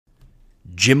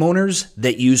Gym owners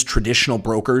that use traditional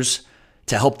brokers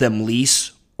to help them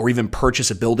lease or even purchase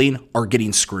a building are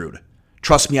getting screwed.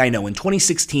 Trust me, I know. In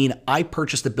 2016, I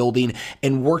purchased a building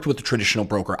and worked with a traditional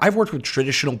broker. I've worked with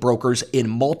traditional brokers in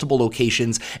multiple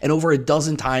locations and over a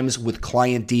dozen times with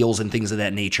client deals and things of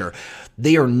that nature.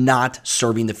 They are not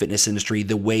serving the fitness industry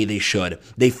the way they should.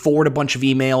 They forward a bunch of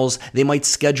emails, they might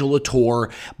schedule a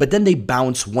tour, but then they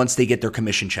bounce once they get their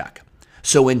commission check.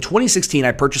 So in 2016,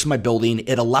 I purchased my building.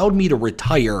 It allowed me to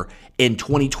retire in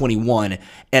 2021,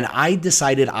 and I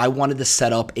decided I wanted to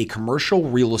set up a commercial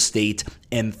real estate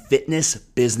and fitness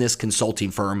business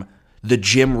consulting firm, the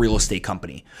Gym Real Estate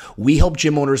Company. We help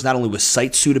gym owners not only with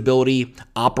site suitability,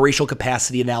 operational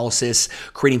capacity analysis,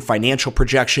 creating financial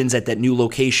projections at that new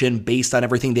location based on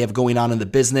everything they have going on in the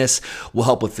business. We'll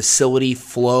help with facility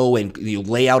flow and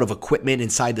layout of equipment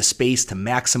inside the space to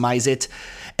maximize it.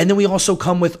 And then we also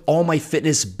come with all my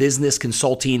fitness business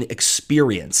consulting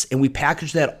experience. And we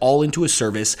package that all into a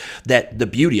service that the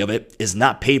beauty of it is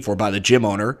not paid for by the gym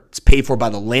owner. It's paid for by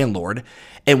the landlord.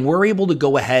 And we're able to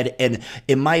go ahead and,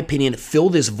 in my opinion, fill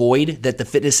this void that the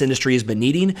fitness industry has been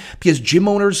needing, because gym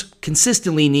owners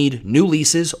consistently need new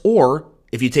leases, or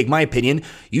if you take my opinion,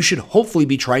 you should hopefully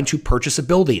be trying to purchase a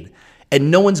building. And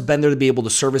no one's been there to be able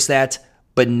to service that,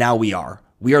 but now we are.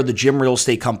 We are the Gym Real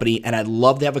Estate Company, and I'd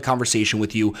love to have a conversation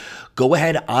with you. Go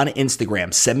ahead on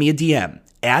Instagram, send me a DM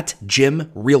at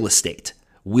Gym Real Estate.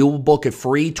 We will book a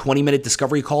free 20-minute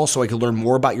discovery call so I can learn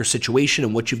more about your situation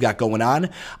and what you've got going on.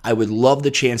 I would love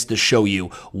the chance to show you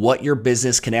what your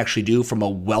business can actually do from a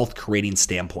wealth creating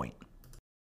standpoint.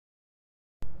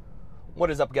 What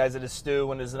is up, guys? It is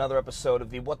Stu, and it is another episode of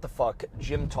the What the Fuck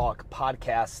Gym Talk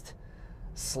podcast.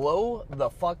 Slow the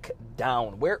fuck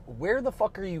down. Where the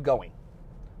fuck are you going?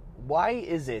 Why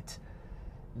is it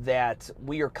that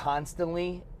we are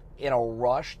constantly in a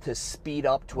rush to speed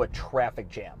up to a traffic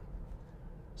jam?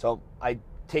 So I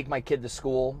take my kid to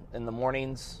school in the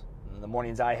mornings. In the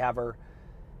mornings I have her,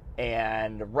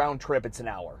 and round trip it's an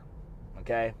hour.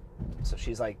 Okay, so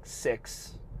she's like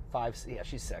 6, 5. Yeah,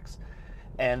 she's 6,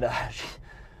 and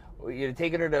you're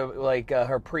taking her to like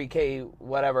her pre-K,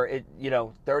 whatever.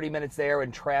 30 minutes there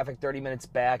in traffic, 30 minutes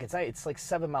back. It's like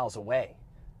 7 miles away.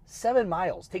 7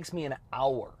 miles takes me an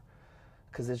hour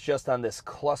because it's just on this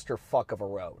clusterfuck of a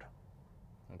road.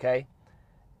 Okay.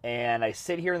 And I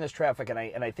sit here in this traffic and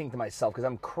I think to myself, because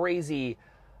I'm crazy,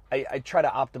 I try to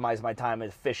optimize my time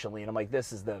efficiently, and I'm like,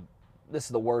 this is the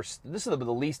worst. This is the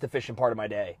least efficient part of my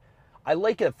day. I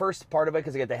like the first part of it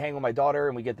because I get to hang with my daughter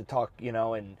and we get to talk,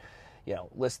 and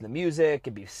listen to music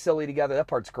and be silly together. That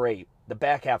part's great. The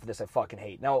back half of this I fucking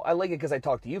hate. Now, I like it because I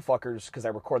talk to you fuckers, because I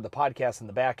record the podcast in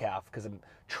the back half because I'm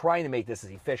trying to make this as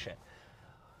efficient.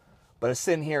 But I was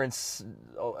sitting here and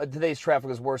today's traffic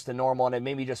was worse than normal, and it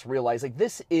made me just realize, like,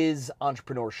 this is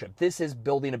entrepreneurship. This is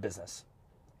building a business,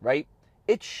 right?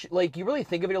 It's like, you really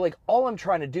think of it, like, all I'm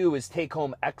trying to do is take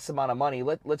home X amount of money.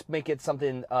 Let's make it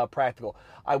something practical.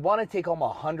 I want to take home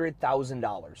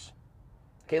 $100,000.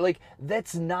 Okay, like,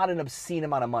 that's not an obscene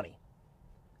amount of money,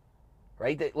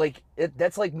 right?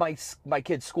 That's like my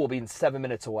kid's school being 7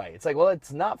 minutes away. It's like, well,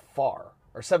 it's not far,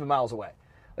 or 7 miles away.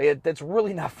 Like, that's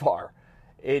really not far.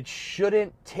 It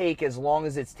shouldn't take as long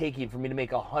as it's taking for me to make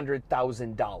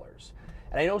 $100,000.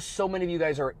 And I know so many of you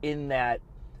guys are in that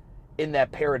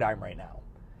paradigm right now.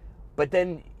 But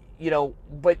then,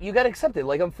 but you got to accept it.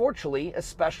 Like, unfortunately,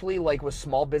 especially like with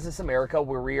Small Business America,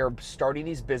 where we are starting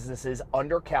these businesses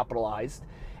undercapitalized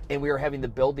and we are having to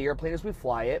build the airplane as we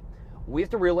fly it, we have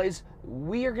to realize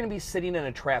we are going to be sitting in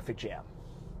a traffic jam.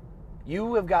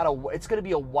 It's going to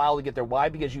be a while to get there. Why?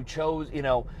 Because you chose,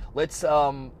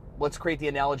 let's create the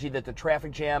analogy that the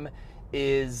traffic jam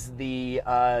is the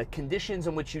conditions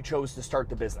in which you chose to start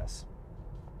the business.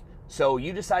 So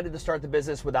you decided to start the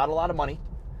business without a lot of money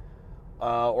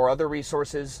or other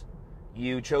resources.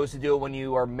 You chose to do it when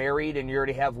you are married and you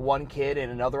already have one kid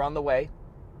and another on the way.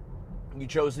 You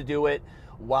chose to do it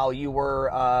while you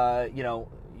were,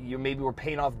 you maybe were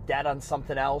paying off debt on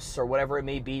something else or whatever it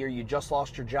may be, or you just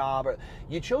lost your job. Or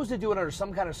you chose to do it under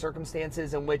some kind of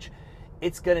circumstances in which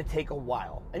it's going to take a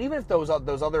while. And even if those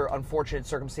other unfortunate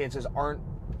circumstances aren't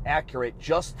accurate,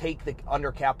 just take the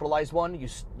undercapitalized one.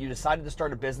 You decided to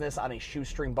start a business on a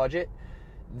shoestring budget,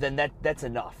 then that's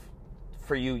enough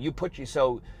for you.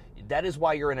 So that is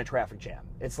why you're in a traffic jam.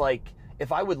 It's like,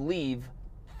 if I would leave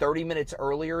 30 minutes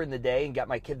earlier in the day and get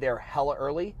my kid there hella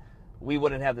early, we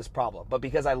wouldn't have this problem. But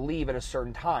because I leave at a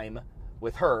certain time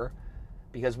with her,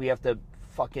 because we have to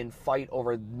fucking fight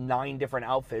over 9 different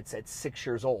outfits at 6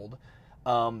 years old,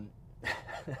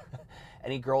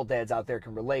 any girl dads out there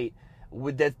can relate.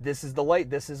 This is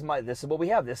what we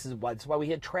have. This is why we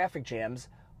hit traffic jams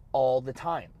all the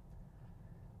time.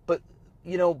 But,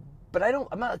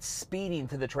 I'm not speeding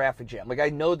to the traffic jam. Like, I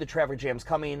know the traffic jam's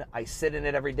coming. I sit in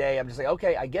it every day. I'm just like,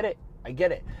 okay, I get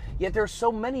it. Yet there's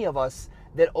so many of us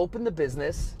that open the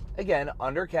business, again,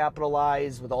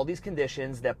 undercapitalized with all these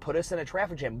conditions that put us in a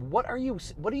traffic jam. What are you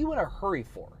in a hurry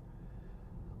for?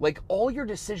 Like, all your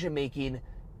decision making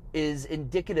is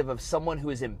indicative of someone who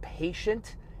is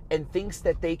impatient and thinks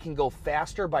that they can go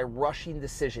faster by rushing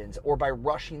decisions or by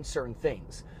rushing certain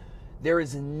things. There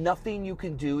is nothing you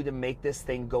can do to make this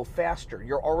thing go faster.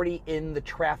 You're already in the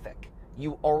traffic.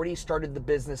 You already started the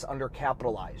business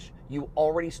undercapitalized. You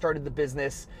already started the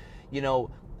business,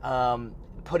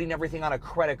 putting everything on a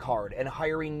credit card and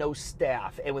hiring no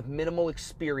staff and with minimal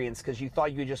experience because you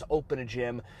thought you could just open a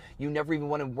gym. You never even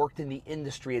went and worked in the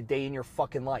industry a day in your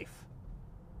fucking life.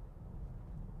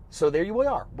 So there you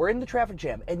are. We're in the traffic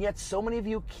jam. And yet so many of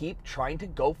you keep trying to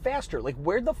go faster. Like,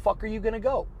 where the fuck are you going to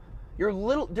go?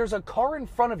 There's a car in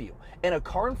front of you and a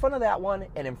car in front of that one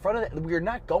and in front of that. We're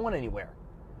not going anywhere.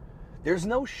 There's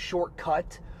no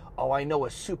shortcut. Oh, I know a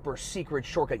super secret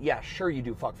shortcut. Yeah, sure you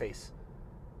do, fuckface.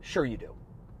 Sure you do,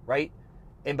 right?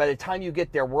 And by the time you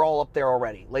get there, we're all up there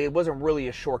already. Like, it wasn't really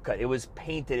a shortcut. It was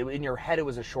painted. In your head, it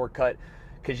was a shortcut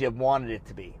because you wanted it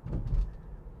to be.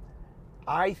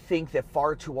 I think that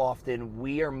far too often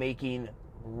we are making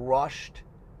rushed,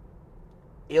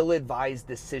 ill-advised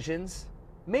decisions,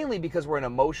 mainly because we're in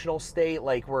an emotional state,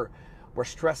 like we're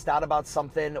stressed out about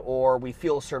something or we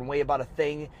feel a certain way about a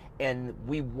thing and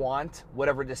we want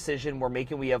whatever decision we're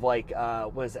making. We have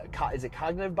is it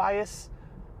cognitive bias?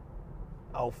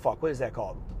 Oh, fuck, what is that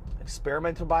called?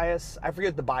 Experimental bias? I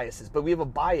forget the bias is, but we have a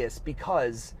bias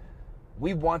because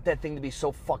we want that thing to be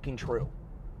so fucking true,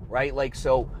 right? Like,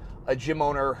 so a gym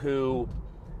owner who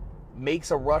makes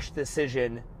a rushed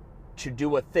decision to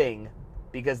do a thing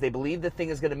because they believe the thing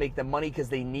is going to make them money because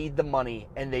they need the money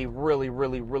and they really,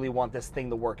 really, really want this thing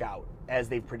to work out as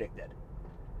they've predicted.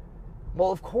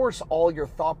 Well, of course, all your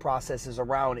thought processes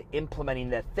around implementing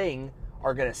that thing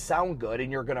are going to sound good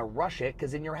and you're going to rush it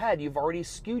because in your head, you've already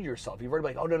skewed yourself. You've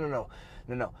already been like, oh,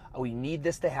 no. We need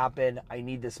this to happen. I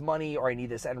need this money or I need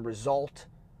this end result.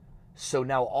 So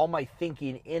now all my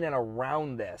thinking in and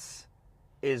around this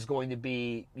is going to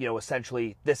be,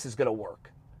 essentially, this is going to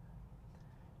work.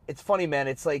 It's funny, man.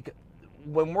 It's like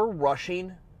when we're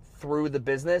rushing through the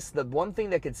business, the one thing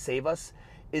that could save us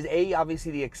is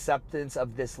obviously the acceptance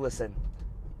of this. Listen,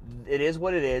 it is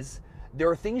what it is. There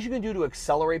are things you can do to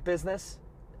accelerate business,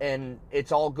 and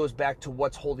it all goes back to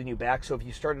what's holding you back. So if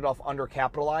you started off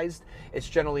undercapitalized, it's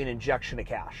generally an injection of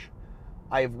cash.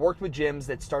 I have worked with gyms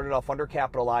that started off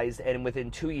undercapitalized, and within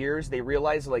 2 years, they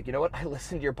realized, like, you know what? I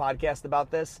listened to your podcast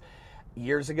about this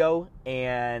years ago,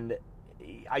 and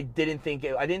I didn't think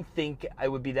it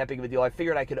would be that big of a deal. I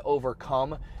figured I could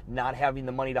overcome not having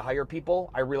the money to hire people.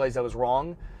 I realized I was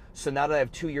wrong. So now that I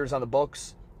have 2 years on the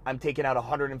books, I'm taking out a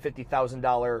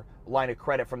 $150,000 line of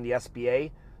credit from the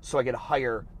SBA so I can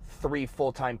hire 3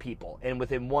 full-time people. And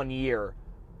within 1 year,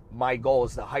 my goal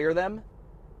is to hire them,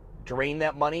 drain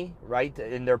that money, right,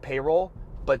 in their payroll,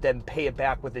 but then pay it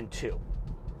back within 2.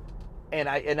 And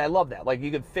I love that. Like,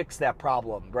 you can fix that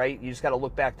problem, right? You just got to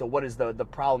look back to what is the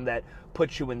problem that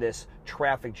puts you in this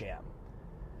traffic jam.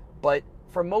 But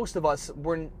for most of us,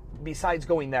 besides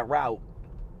going that route,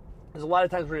 there's a lot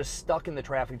of times we're just stuck in the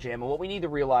traffic jam. And what we need to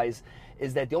realize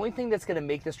is that the only thing that's going to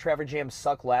make this traffic jam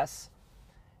suck less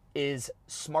is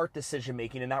smart decision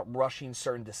making and not rushing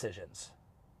certain decisions.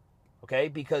 Okay?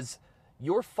 Because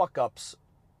your fuck ups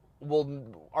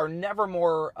are never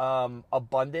more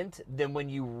abundant than when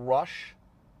you rush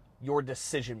your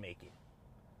decision making.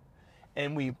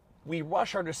 And we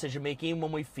rush our decision making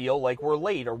when we feel like we're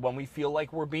late, or when we feel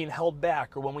like we're being held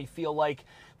back, or when we feel like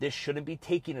this shouldn't be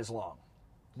taking as long.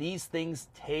 These things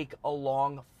take a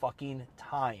long fucking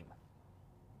time.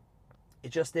 It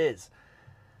just is.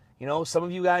 Some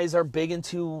of you guys are big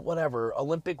into whatever,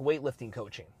 Olympic weightlifting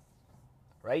coaching,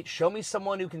 right? Show me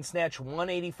someone who can snatch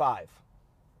 185.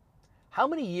 How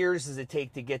many years does it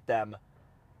take to get them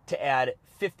to add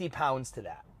 50 pounds to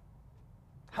that?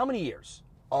 How many years?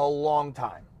 A long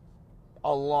time.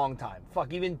 A long time.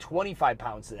 Fuck, even 25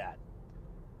 pounds to that.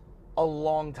 A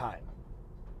long time.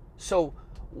 So,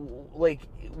 like,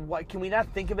 what, can we not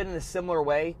think of it in a similar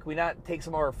way? Can we not take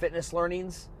some of our fitness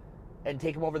learnings and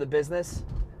take them over the business?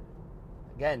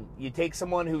 Again, you take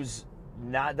someone who's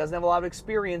doesn't have a lot of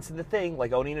experience in the thing,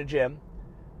 like owning a gym,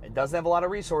 and doesn't have a lot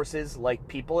of resources, like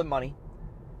people and money,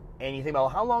 and you think about, well,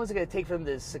 how long is it going to take for them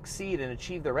to succeed and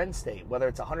achieve their end state, whether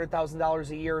it's $100,000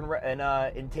 a year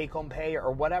in take-home pay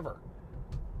or whatever?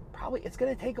 Probably it's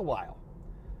going to take a while.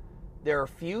 There are a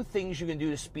few things you can do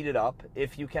to speed it up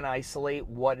if you can isolate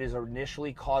what is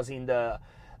initially causing the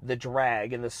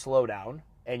drag and the slowdown,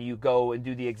 and you go and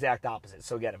do the exact opposite.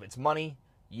 So again, if it's money,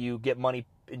 you get money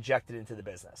injected into the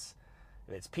business.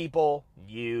 If it's people,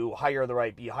 you hire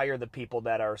the people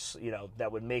that are,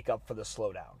 that would make up for the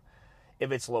slowdown.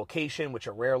 If it's location, which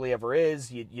it rarely ever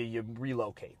is, you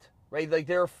relocate, right? Like,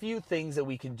 there are a few things that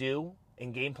we can do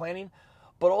in game planning,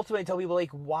 but ultimately I tell people, like,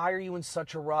 why are you in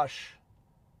such a rush?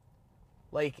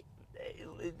 Like,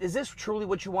 is this truly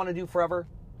what you want to do forever?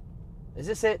 Is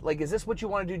this it? Like, is this what you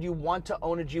want to do? Do you want to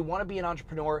own it? Do you want to be an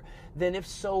entrepreneur? Then if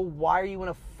so, why are you in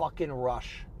a fucking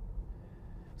rush?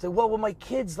 It's like, well, my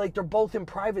kids, like, they're both in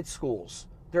private schools.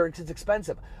 It's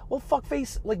expensive. Well,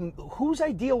 fuckface, like, whose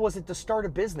idea was it to start a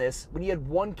business when you had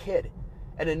one kid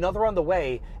and another on the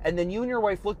way, and then you and your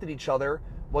wife looked at each other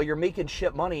while you're making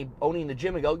shit money owning the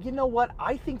gym and go, you know what?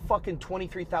 I think fucking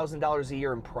 $23,000 a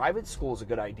year in private school is a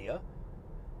good idea.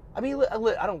 I mean,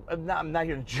 I'm not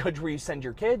here to judge where you send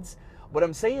your kids. What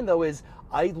I'm saying though is,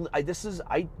 I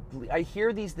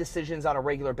hear these decisions on a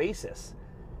regular basis,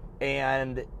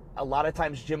 and a lot of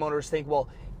times gym owners think, well,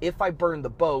 if I burn the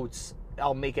boats,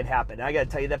 I'll make it happen. And I got to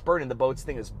tell you, that burning the boats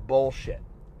thing is bullshit.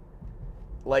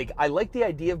 Like, I like the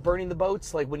idea of burning the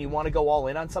boats, like when you want to go all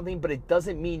in on something, but it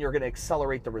doesn't mean you're going to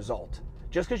accelerate the result.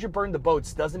 Just because you burn the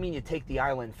boats doesn't mean you take the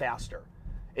island faster.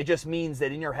 It just means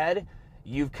that in your head,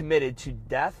 you've committed to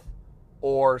death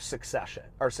or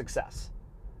success.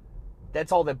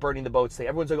 That's all that burning the boats thing.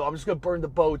 Everyone's like, oh, I'm just going to burn the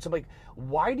boats. I'm like,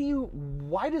 why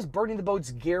does burning the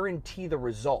boats guarantee the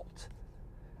result?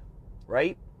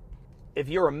 Right? If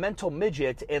you're a mental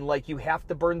midget and, like, you have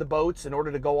to burn the boats in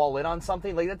order to go all in on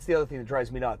something, like, that's the other thing that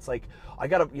drives me nuts. Like, I'm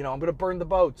going to burn the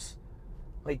boats.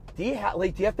 Like, do you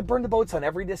have to burn the boats on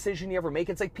every decision you ever make?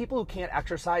 It's like people who can't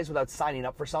exercise without signing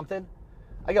up for something.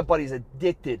 I got buddies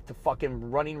addicted to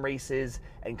fucking running races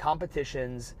and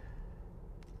competitions,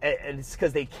 and it's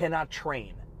because they cannot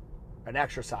train and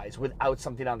exercise without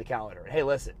something on the calendar. And hey,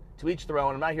 listen, to each their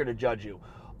own. I'm not here to judge you.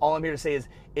 All I'm here to say is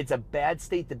it's a bad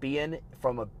state to be in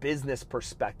from a business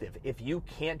perspective. If you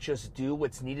can't just do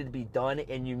what's needed to be done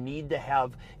and you need to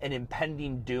have an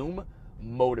impending doom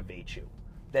motivate you,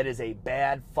 that is a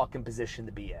bad fucking position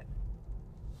to be in.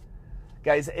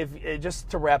 Guys, just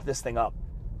to wrap this thing up,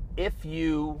 if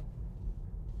you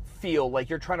feel like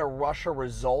you're trying to rush a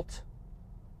result,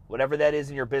 whatever that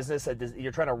is in your business,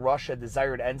 you're trying to rush a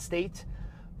desired end state,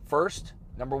 first,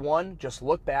 number one, just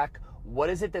look back. What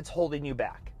is it that's holding you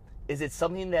back? Is it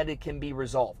something that it can be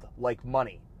resolved, like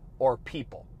money or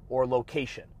people or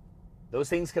location? Those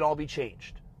things can all be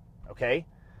changed, okay?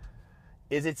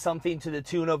 Is it something to the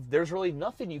tune of there's really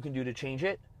nothing you can do to change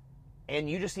it, and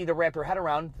you just need to wrap your head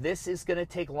around, this is going to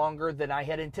take longer than I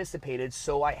had anticipated,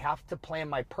 so I have to plan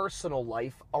my personal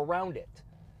life around it.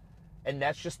 And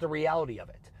that's just the reality of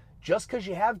it. Just because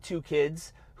you have two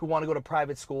kids who want to go to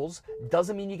private schools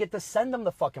doesn't mean you get to send them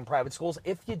to fucking private schools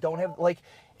if you don't have, like,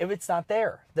 if it's not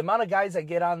there. The amount of guys that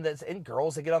get on this, and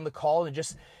girls that get on the call, and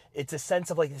it's a sense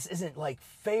of, like, this isn't, like,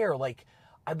 fair. Like,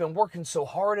 I've been working so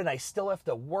hard and I still have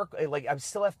to work, like, I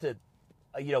still have to,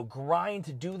 grind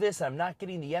to do this, and I'm not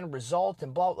getting the end result,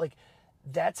 and blah. Like,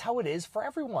 that's how it is for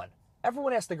everyone.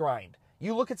 Everyone has to grind.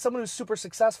 You look at someone who's super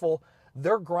successful,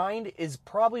 their grind is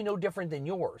probably no different than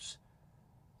yours.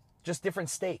 Just different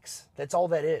stakes. That's all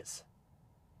that is.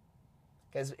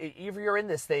 Guys, if you're in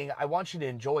this thing, I want you to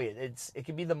enjoy it. It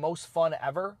can be the most fun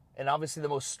ever, and obviously the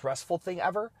most stressful thing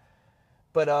ever.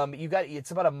 But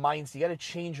it's about a mindset. You got to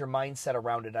change your mindset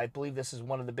around it. I believe this is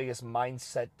one of the biggest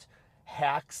mindset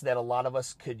hacks that a lot of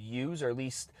us could use, or at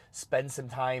least spend some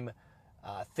time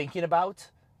thinking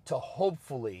about, to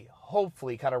hopefully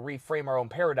kind of reframe our own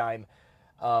paradigm,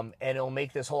 and it'll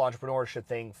make this whole entrepreneurship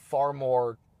thing far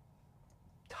more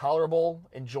tolerable,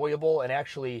 enjoyable, and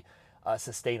actually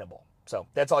sustainable. So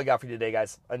that's all I got for you today,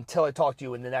 guys. Until I talk to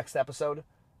you in the next episode,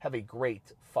 have a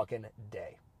great fucking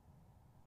day.